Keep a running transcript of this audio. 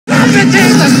you,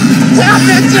 Jesus! Help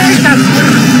me,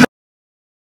 Jesus!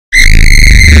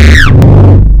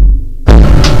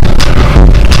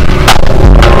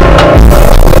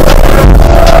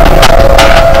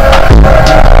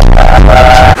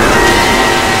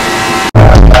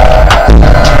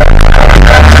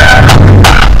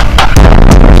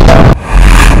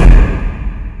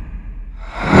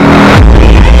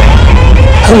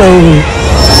 Hello.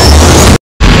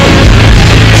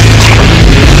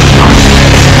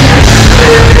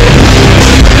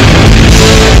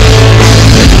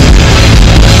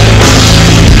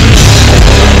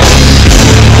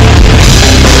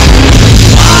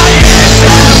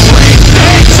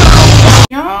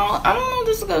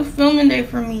 Filming day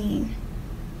for me,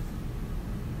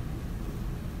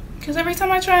 because every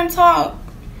time I try and talk,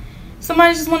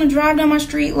 somebody just want to drive down my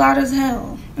street loud as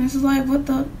hell, and it's like, what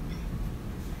the,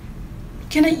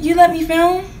 you let me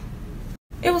film?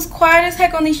 It was quiet as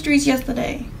heck on these streets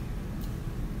yesterday.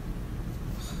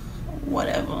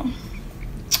 Whatever.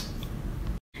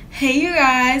 Hey you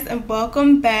guys, and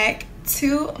welcome back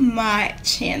to my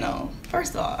channel.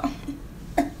 First of all,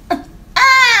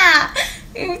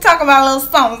 we talk about a little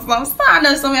something. So I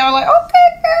know some of y'all are like,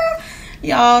 okay, girl.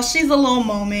 Y'all, she's a little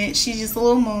moment. She's just a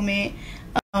little moment.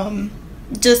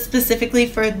 Just specifically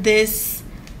for this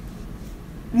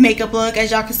makeup look.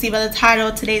 As y'all can see by the title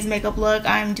of today's makeup look,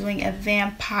 I'm doing a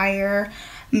vampire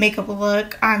makeup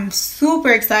look. I'm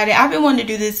super excited. I've been wanting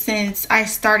to do this since I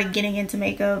started getting into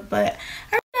makeup, but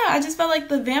I don't know. I just felt like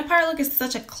the vampire look is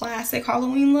such a classic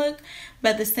Halloween look,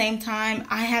 but at the same time,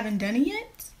 I haven't done it yet.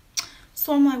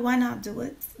 So I'm like, why not do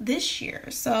it this year?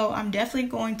 So I'm definitely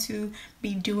going to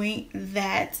be doing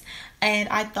that. And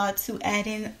I thought to add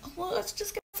in, well, let's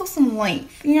just give myself some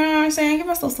length. You know what I'm saying? Give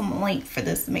myself some length for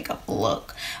this makeup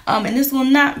look. And this will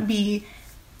not be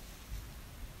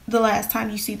the last time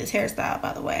you see this hairstyle,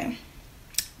 by the way.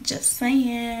 Just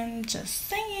saying. Just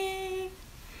saying.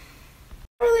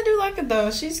 I really do like it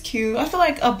though. She's cute. I feel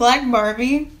like a black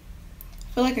Barbie.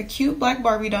 I feel like a cute black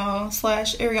Barbie doll /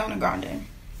 Ariana Grande.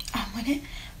 I want it,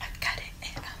 I got it,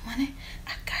 and I want it,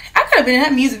 I got it. I could have been in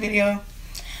that music video.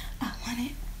 I want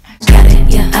it, I got it,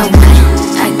 yeah. I want it,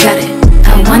 I got it,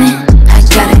 I want it, I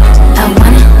got it, I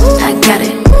want it, I got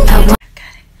it, I want it,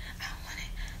 I want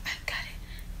it, I got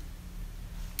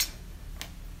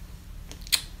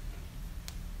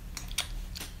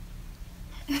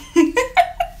it.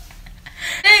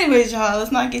 Anyways, y'all,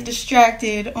 let's not get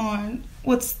distracted on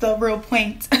what's the real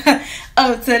point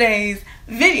of today's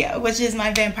video, which is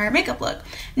my vampire makeup look.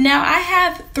 Now I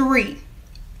have three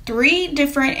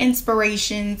different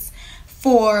inspirations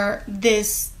for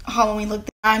this Halloween look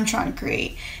that I'm trying to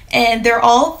create, and they're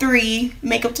all three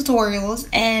makeup tutorials,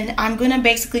 and I'm gonna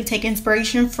basically take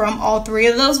inspiration from all three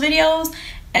of those videos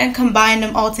and combine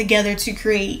them all together to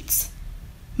create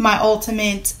my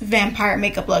ultimate vampire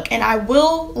makeup look. And I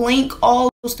will link all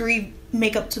those three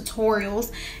makeup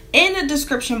tutorials in the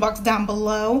description box down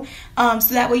below,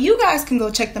 so that way you guys can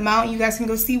go check them out. You guys can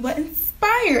go see what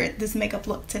inspired this makeup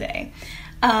look today.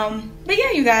 But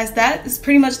yeah, you guys, that is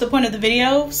pretty much the point of the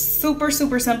video. Super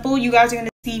simple. You guys are gonna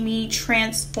see me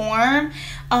transform,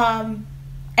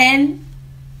 and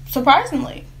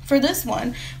surprisingly, for this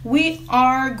one, we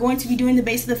are going to be doing the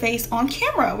base of the face on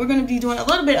camera. We're going to be doing a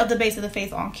little bit of the base of the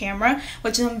face on camera,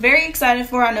 which I'm very excited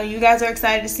for. I know you guys are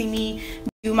excited to see me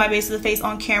do my base of the face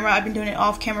on camera. I've been doing it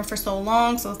off camera for so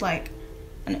long, so it's like,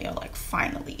 I know you're like,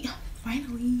 finally.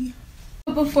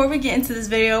 But before we get into this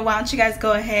video, why don't you guys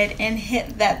go ahead and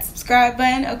hit that subscribe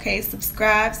button. Okay,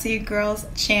 subscribe to your girl's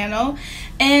channel,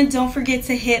 and don't forget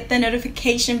to hit the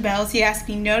notification bell so you guys can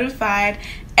be notified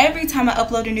every time I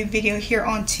upload a new video here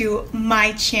onto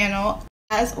my channel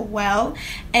as well.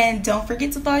 And don't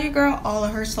forget to follow your girl all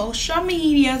of her social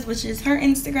medias, which is her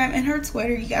Instagram and her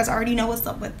Twitter. You guys already know what's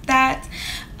up with that.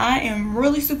 I am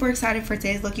really super excited for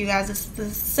today's look, you guys. This is the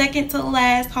second to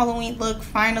last Halloween look.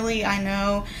 Finally, I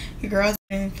know your girl's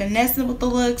been finessing with the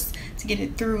looks to get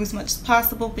it through as much as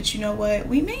possible, but you know what?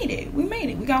 We made it. We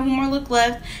got one more look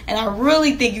left, and I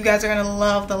really think you guys are gonna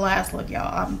love the last look,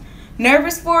 y'all. I'm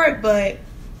nervous for it, but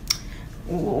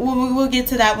we'll get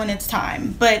to that when it's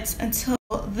time. But until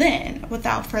then,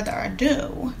 without further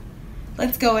ado,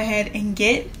 let's go ahead and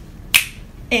get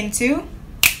into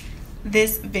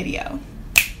this video.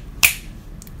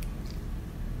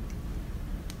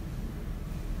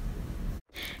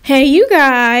 Hey you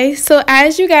guys, so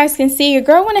as you guys can see, your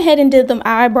girl went ahead and did them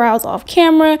eyebrows off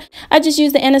camera. I just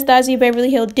used the Anastasia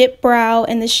Beverly Hills Dip Brow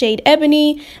in the shade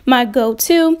Ebony, my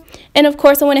go-to. And of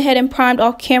course, I went ahead and primed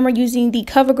off camera using the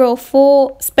Covergirl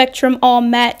Full Spectrum All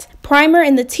Matte primer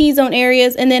in the T-zone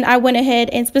areas, and then I went ahead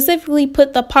and specifically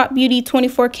put the Pop Beauty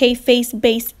 24K Face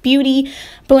Base Beauty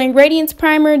Blend Radiance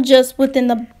Primer just within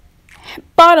the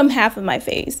bottom half of my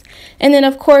face. And then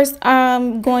of course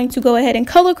I'm going to go ahead and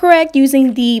color correct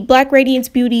using the Black Radiance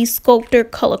Beauty Sculptor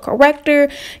Color Corrector.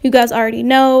 You guys already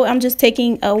know I'm just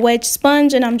taking a wedge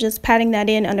sponge and I'm just patting that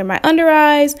in under my under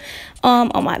eyes,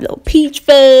 on my little peach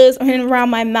fuzz, and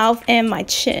around my mouth and my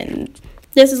chin.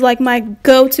 This is like my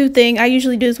go-to thing. I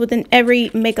usually do this within every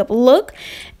makeup look.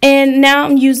 And now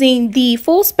I'm using the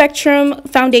Full Spectrum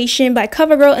Foundation by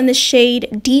Covergirl in the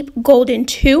shade Deep Golden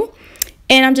 2.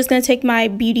 And I'm just going to take my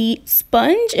beauty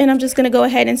sponge and I'm just going to go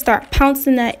ahead and start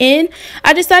pouncing that in.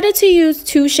 I decided to use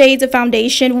 2 shades of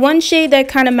foundation. One shade that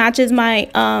kind of matches my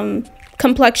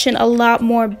complexion a lot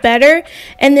more better,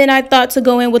 and then I thought to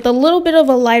go in with a little bit of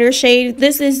a lighter shade.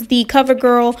 This is the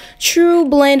Covergirl True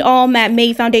Blend All Matte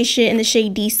Made Foundation in the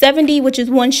shade D70, which is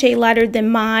 1 shade lighter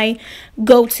than my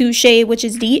go-to shade, which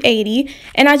is D80.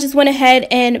 And I just went ahead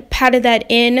and patted that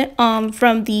in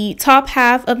from the top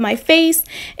half of my face,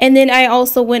 and then I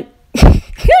also went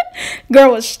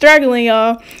girl was struggling,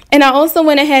 y'all, and I also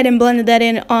went ahead and blended that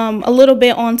in a little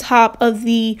bit on top of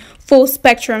the Full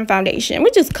Spectrum foundation.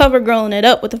 We're just CoverGirling it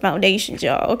up with the foundations,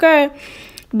 y'all, okay?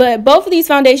 But both of these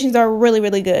foundations are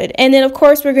really good. And then of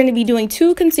course we're going to be doing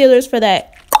 2 concealers for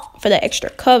that extra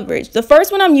coverage. The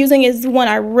first one I'm using is one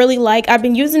I really like. I've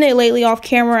been using it lately off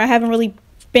camera. I haven't really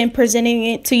been presenting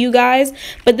it to you guys,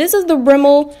 but this is the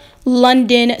Rimmel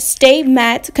London Stay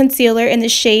Matte Concealer in the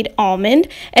shade Almond.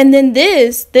 And then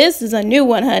this is a new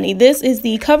one, honey. This is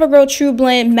the Covergirl True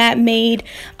Blend Matte Made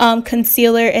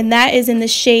Concealer, and that is in the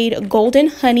shade Golden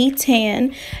Honey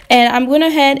Tan. And I'm going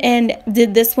ahead and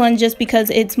did this one just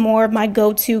because it's more of my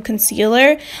go-to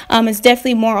concealer. It's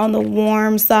definitely more on the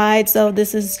warm side, so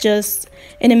this is just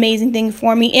an amazing thing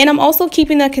for me. And I'm also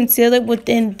keeping that concealer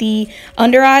within the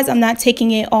under eyes. I'm not taking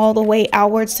it all the way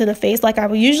outwards to the face like I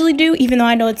would usually do, even though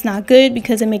I know it's not good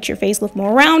because it makes your face look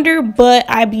more rounder, but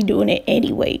I be doing it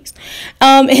anyways.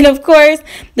 And of course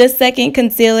the second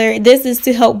concealer, this is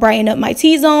to help brighten up my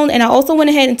T-zone. And I also went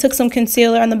ahead and took some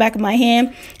concealer on the back of my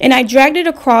hand and I dragged it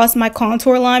across my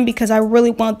contour line because I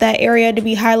really want that area to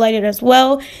be highlighted as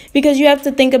well, because you have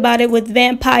to think about it, with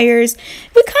vampires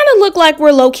we kind of look like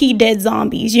we're low-key dead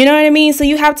zombies, you know what I mean? So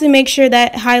you have to make sure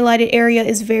that highlighted area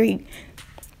is very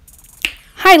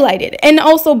highlighted and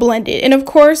also blended. And of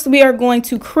course we are going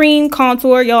to cream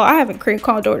contour, y'all. I haven't cream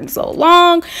contoured in so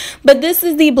long, but this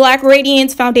is the Black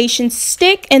Radiance Foundation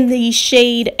Stick in the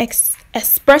shade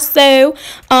Espresso.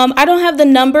 I don't have the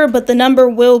number, but the number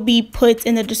will be put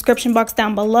in the description box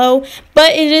down below,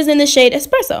 but it is in the shade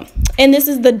Espresso, and this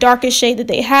is the darkest shade that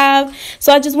they have.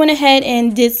 So I just went ahead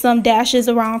and did some dashes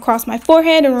around across my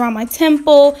forehead and around my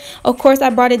temple. Of course I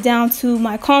brought it down to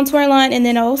my contour line, and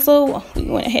then also we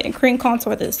went ahead and cream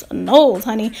contour this nose,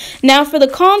 honey. Now for the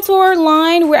contour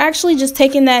line, we're actually just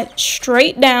taking that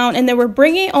straight down, and then we're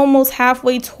bringing it almost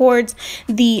halfway towards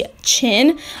the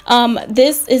chin.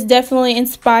 This is definitely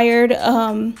inspired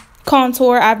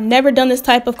contour. I've never done this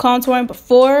type of contouring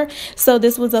before, so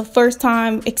this was a first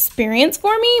time experience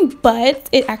for me, but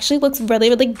it actually looks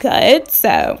really good.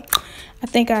 So I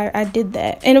think I did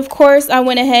that. And of course I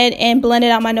went ahead and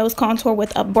blended out my nose contour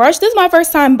with a brush. This is my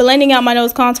first time blending out my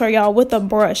nose contour, y'all, with a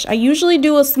brush. I usually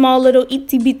do a small little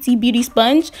itsy bitsy beauty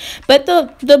sponge, but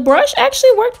the brush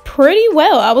actually worked pretty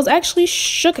well. I was actually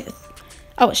shooketh.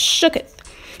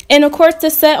 And of course, to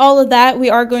set all of that, we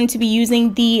are going to be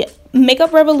using the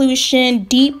Makeup Revolution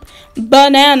Deep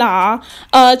Banana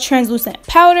translucent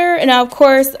powder. And of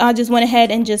course I just went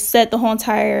ahead and just set the whole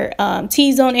entire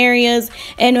T-zone areas.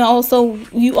 And also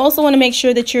you also want to make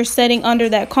sure that you're setting under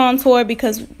that contour,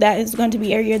 because that is going to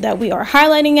be area that we are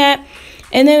highlighting at.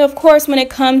 And then of course when it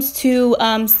comes to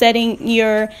setting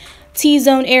your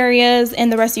T-zone areas and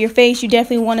the rest of your face, you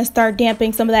definitely want to start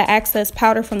damping some of that excess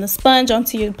powder from the sponge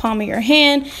onto your palm of your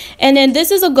hand. And then this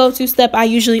is a go-to step I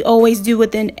usually always do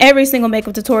within every single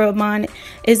makeup tutorial of mine,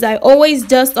 is I always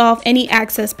dust off any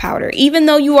excess powder. Even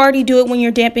though you already do it when you're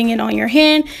damping it on your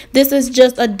hand, this is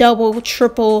just a double,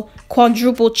 triple,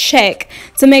 quadruple check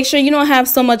to make sure you don't have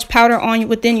so much powder on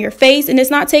within your face. And it's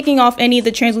not taking off any of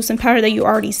the translucent powder that you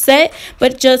already set,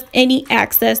 but just any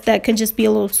excess that could just be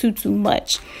a little too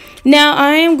much. Now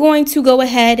I am going to go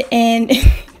ahead and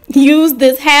use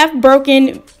this half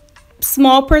broken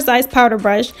small precise powder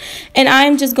brush, and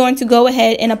I'm just going to go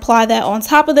ahead and apply that on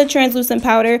top of the translucent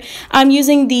powder. I'm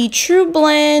using the True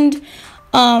Blend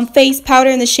face powder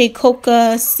in the shade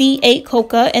Coca C8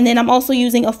 Coca, and then I'm also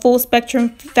using a Full Spectrum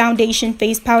Foundation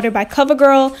face powder by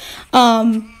Covergirl,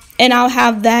 and I'll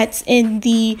have that in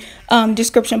the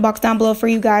description box down below for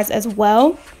you guys as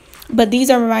well. but these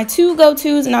are my two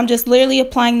go-tos, and I'm just literally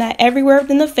applying that everywhere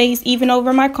within the face, even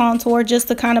over my contour, just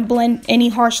to kind of blend any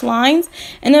harsh lines.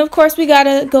 And then of course we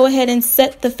gotta go ahead and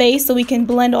set the face so we can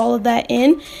blend all of that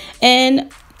in,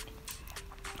 and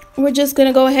we're just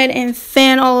gonna go ahead and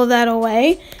fan all of that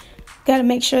away. Gotta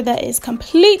make sure that is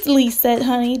completely set,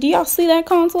 honey. Do y'all see that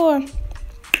contour?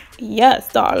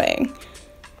 Yes, darling.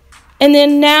 And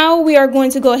then now we are going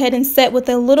to go ahead and set with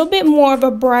a little bit more of a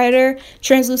brighter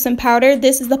translucent powder.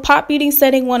 This is the Pop Beauty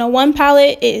Setting 101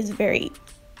 palette. It is very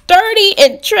dirty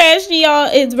and trashy, y'all.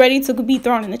 It's ready to be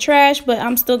thrown in the trash, but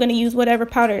I'm still going to use whatever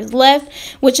powder is left,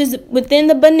 which is within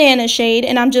the banana shade.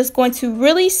 And I'm just going to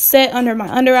really set under my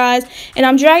under eyes, and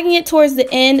I'm dragging it towards the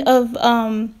end of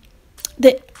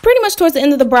pretty much towards the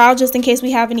end of the brow, just in case we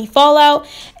have any fallout.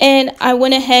 And I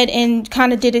went ahead and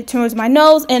kind of did it towards my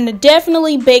nose, and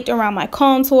definitely baked around my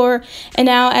contour. And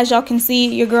now, as y'all can see,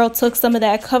 your girl took some of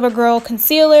that Covergirl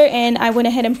concealer, and I went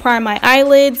ahead and primed my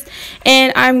eyelids.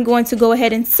 And I'm going to go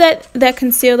ahead and set that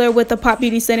concealer with the Pop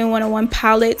Beauty Setting 101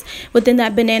 palette within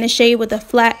that banana shade with a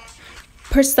flat,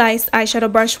 precise eyeshadow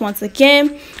brush once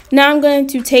again. Now I'm going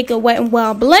to take a Wet n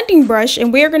Wild blending brush,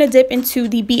 and we're going to dip into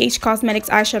the BH Cosmetics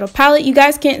eyeshadow palette. You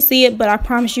guys can't see it, but I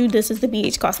promise you this is the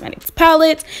BH Cosmetics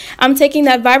palette. I'm taking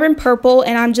that vibrant purple,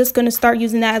 and I'm just going to start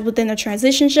using that within the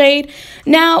transition shade.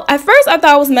 Now, at first I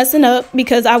thought I was messing up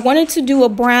because I wanted to do a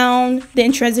brown,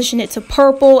 then transition it to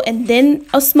purple, and then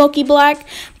a smoky black.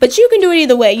 But you can do it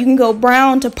either way. You can go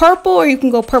brown to purple, or you can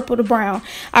go purple to brown.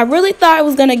 I really thought it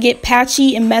was going to get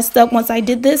patchy and messed up once I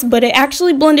did this, but it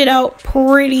actually blended out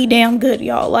pretty damn good,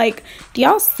 y'all. Like, do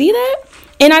y'all see that?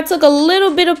 And I took a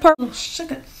little bit of purple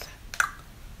sugar,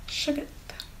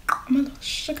 I'm a little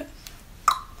sugar.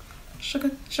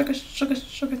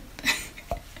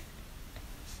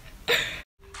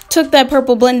 Took that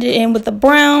purple, blended in with the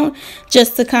brown,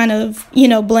 just to kind of, you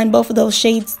know, blend both of those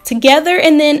shades together.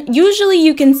 And then usually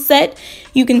you can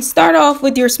start off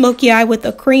with your smoky eye with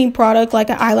a cream product like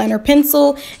an eyeliner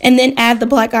pencil, and then add the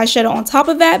black eyeshadow on top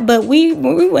of that. But we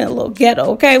went a little ghetto,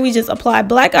 okay? We just applied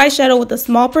black eyeshadow with a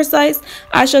small precise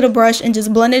eyeshadow brush and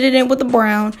just blended it in with the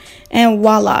brown, and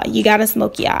voila, you got a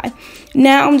smoky eye.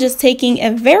 Now I'm just taking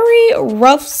a very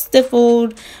rough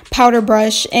stippled powder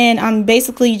brush, and I'm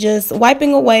basically just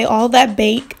wiping away all that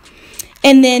bake.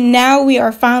 And then now we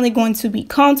are finally going to be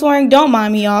contouring. Don't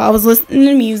mind me, y'all. I was listening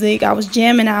to music. I was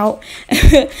jamming out.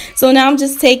 So now I'm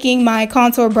just taking my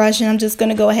contour brush, and I'm just going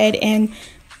to go ahead and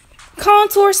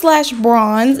contour slash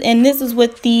bronze. And this is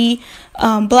with the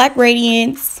Black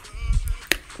Radiance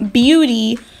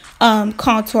Beauty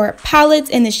contour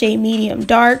palette in the shade medium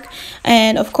dark.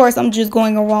 And of course I'm just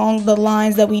going along the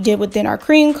lines that we did within our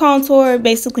cream contour,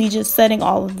 basically just setting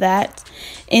all of that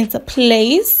into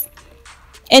place.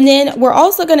 And then we're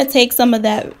also going to take some of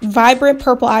that vibrant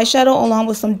purple eyeshadow along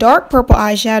with some dark purple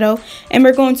eyeshadow, and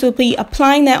we're going to be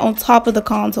applying that on top of the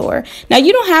contour. Now,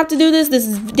 you don't have to do this. This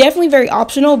is definitely very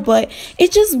optional, but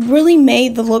it just really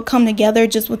made the look come together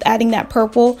just with adding that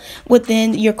purple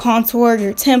within your contour,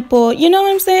 your temple. You know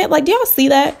what I'm saying? Like, do y'all see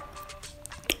that?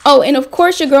 Oh, and of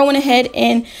course your girl went ahead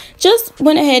and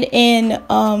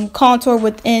contour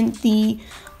within the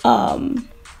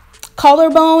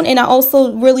collarbone, and I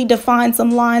also really defined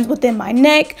some lines within my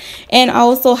neck, and I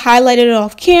also highlighted it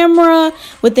off camera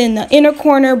within the inner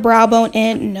corner, brow bone,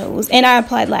 and nose, and I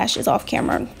applied lashes off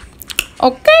camera.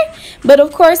 Okay, but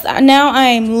of course now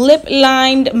I'm lip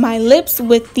lined my lips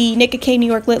with the Nicka K New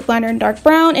York lip liner in dark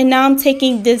brown, and now I'm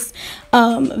taking this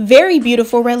very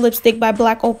beautiful red lipstick by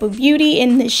Black Opal Beauty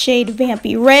in the shade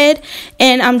Vampy Red,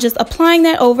 and I'm just applying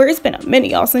that over. It's been a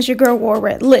minute, y'all, since your girl wore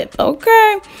red lip.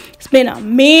 Okay, it's been a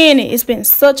minute. It's been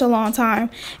such a long time.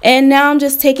 And now I'm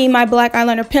just taking my black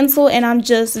eyeliner pencil, and I'm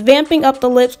just vamping up the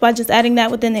lips by just adding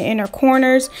that within the inner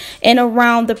corners and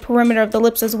around the perimeter of the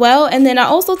lips as well. And then I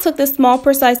also took this small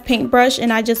precise paintbrush,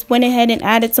 and I just went ahead and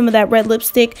added some of that red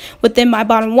lipstick within my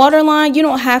bottom waterline. You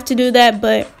don't have to do that,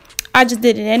 but I just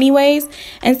did it anyways.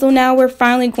 And so now we're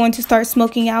finally going to start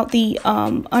smoking out the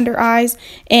under eyes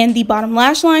and the bottom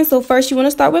lash line. So first you want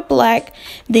to start with black,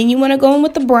 then you want to go in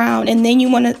with the brown, and then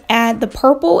you want to add the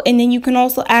purple, and then you can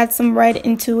also add some red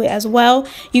into it as well.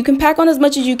 You can pack on as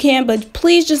much as you can, but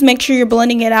please just make sure you're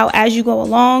blending it out as you go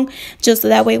along, just so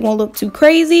that way it won't look too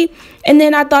crazy. And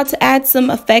then I thought to add some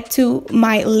effect to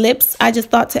my lips. I just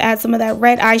thought to add some of that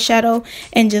red eyeshadow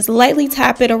and just lightly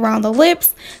tap it around the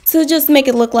lips to just make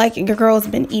it look like your girl's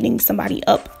been eating somebody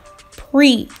up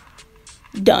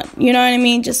pre-done. You know what I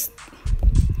mean? Just,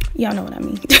 y'all know what I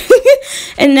mean.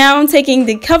 And now I'm taking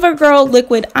the Covergirl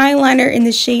liquid eyeliner in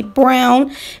the shade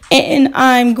brown, and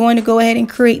I'm going to go ahead and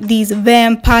create these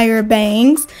vampire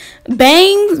bangs.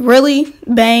 Bangs? Really?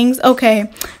 Bangs?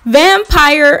 Okay.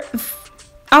 Vampire,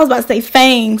 I was about to say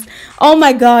fangs. Oh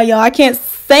my god, y'all, I can't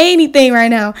say anything right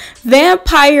now.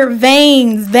 Vampire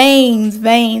veins,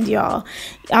 y'all.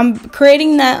 I'm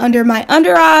creating that under my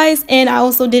under eyes, and I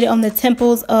also did it on the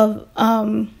temples of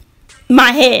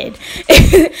my head.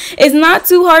 It's not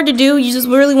too hard to do. You just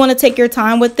really want to take your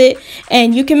time with it,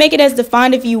 and you can make it as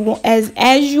defined if you want,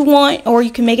 as you want, or you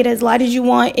can make it as light as you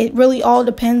want. It really all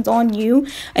depends on you.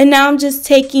 And now I'm just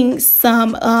taking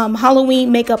some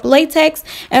Halloween makeup latex,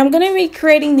 and I'm gonna be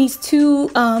creating these two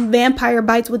vampire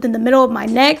bites within the middle of my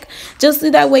neck, just so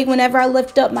that way whenever I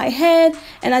lift up my head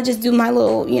and I just do my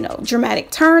little, you know, dramatic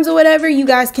turns or whatever, you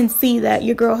guys can see that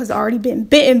your girl has already been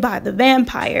bitten by the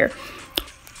vampire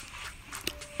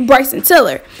Bryson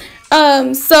Tiller.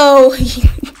 So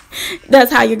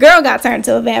that's how your girl got turned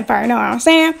to a vampire, know what I'm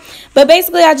saying? But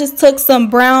basically I just took some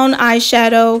brown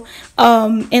eyeshadow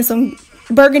and some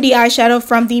burgundy eyeshadow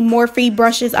from the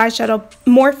morphebrushes eyeshadow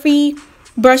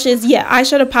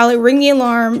palette, Ring the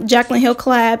Alarm, Jaclyn Hill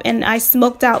collab, and I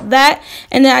smoked out that,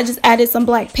 and then I just added some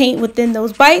black paint within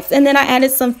those bites, and then I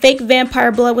added some fake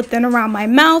vampire blood within around my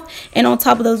mouth and on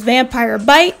top of those vampire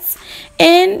bites.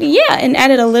 And yeah, and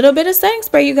added a little bit of setting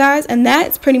spray, you guys, and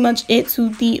that's pretty much it to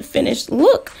the finished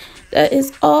look. That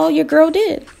is all your girl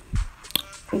did.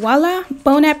 Voila,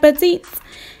 bon appetit.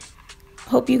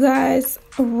 Hope you guys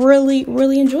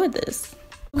really enjoyed this.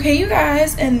 Okay, you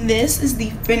guys, and this is the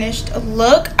finished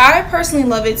look. I personally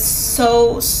love it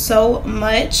so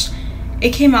much.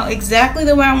 It came out exactly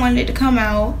the way I wanted it to come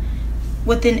out,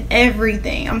 within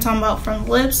everything. I'm talking about from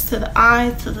lips to the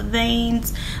eyes to the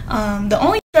veins. The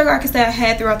only struggle I could say I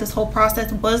had throughout this whole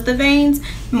process was the veins,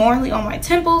 morely on my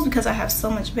temples, because I have so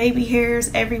much baby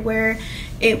hairs everywhere.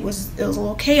 It was a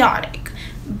little chaotic,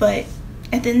 but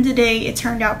at the end of the day, it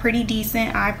turned out pretty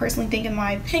decent. I personally think, in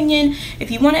my opinion,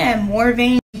 if you want to add more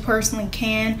veins, you personally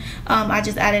can. I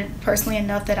just added personally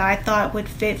enough that I thought would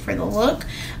fit for the look.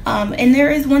 And there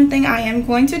is one thing I am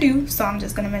going to do, so I'm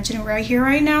just going to mention it right here,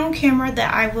 right now on camera,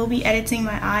 that I will be editing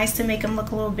my eyes to make them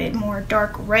look a little bit more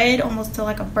dark red, almost to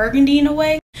like a burgundy in a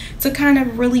way, to kind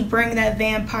of really bring that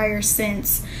vampire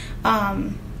sense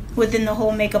within the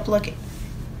whole makeup look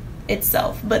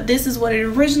itself. But this is what it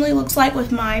originally looks like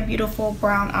with my beautiful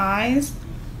brown eyes.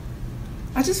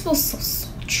 I just feel so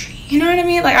sultry, you know what I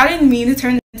mean? Like, I didn't mean to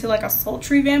turn it into like a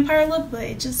sultry vampire look, but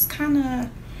it just kind of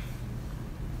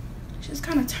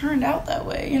turned out that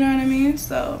way, you know what I mean?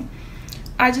 So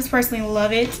I just personally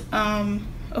love it.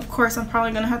 Of course, I'm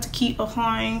probably gonna have to keep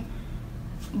applying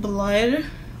blood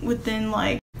within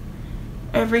like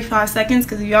every 5 seconds,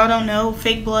 because if y'all don't know,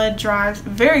 fake blood dries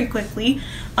very quickly.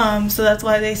 So that's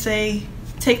why they say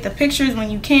take the pictures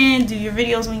when you can, do your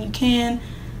videos when you can,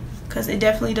 because it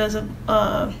definitely does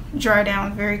dry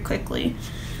down very quickly.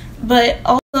 But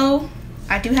also,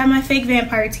 I do have my fake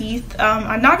vampire teeth.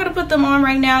 I'm not gonna put them on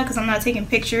right now because I'm not taking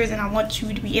pictures, and I want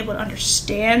you to be able to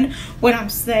understand what I'm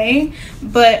saying.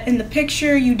 But in the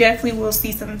picture, you definitely will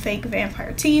see some fake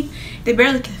vampire teeth. They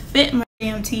barely can fit my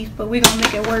damn teeth, but we're gonna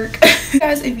make it work.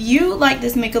 Guys, if you like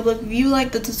this makeup look, if you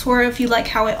like the tutorial, if you like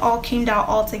how it all came out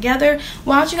all together,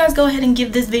 why don't you guys go ahead and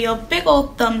give this video a big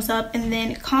old thumbs up, and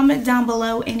then comment down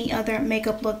below any other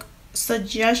makeup look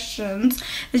suggestions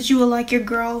that you would like your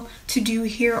girl to do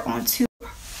here onto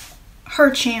her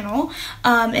channel.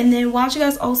 And then why don't you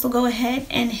guys also go ahead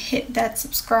and hit that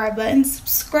subscribe button,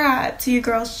 subscribe to your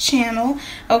girl's channel,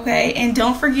 okay? And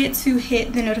don't forget to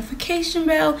hit the notification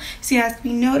bell so you guys can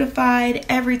be notified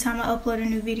every time I upload a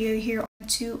new video here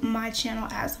onto my channel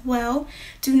as well.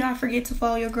 Do not forget to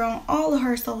follow your girl on all of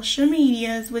her social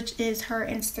medias, which is her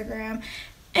Instagram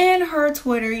and her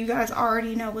Twitter. You guys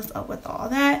already know what's up with all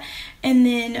that. And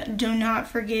then do not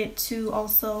forget to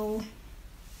also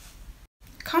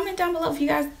comment down below if you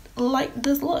guys like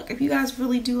this look, if you guys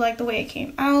really do like the way it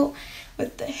came out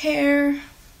with the hair.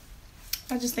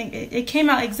 I just think it came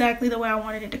out exactly the way I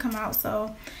wanted it to come out,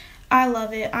 so I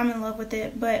love it. I'm in love with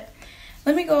it. But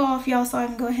let me go off, y'all, so I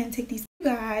can go ahead and take these to you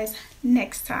guys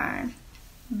next time.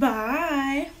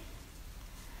 Bye.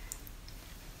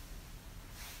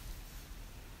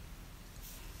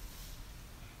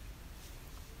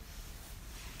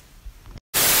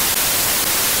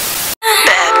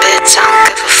 Bad bitch, I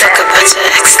don't give a fuck about your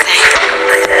ex.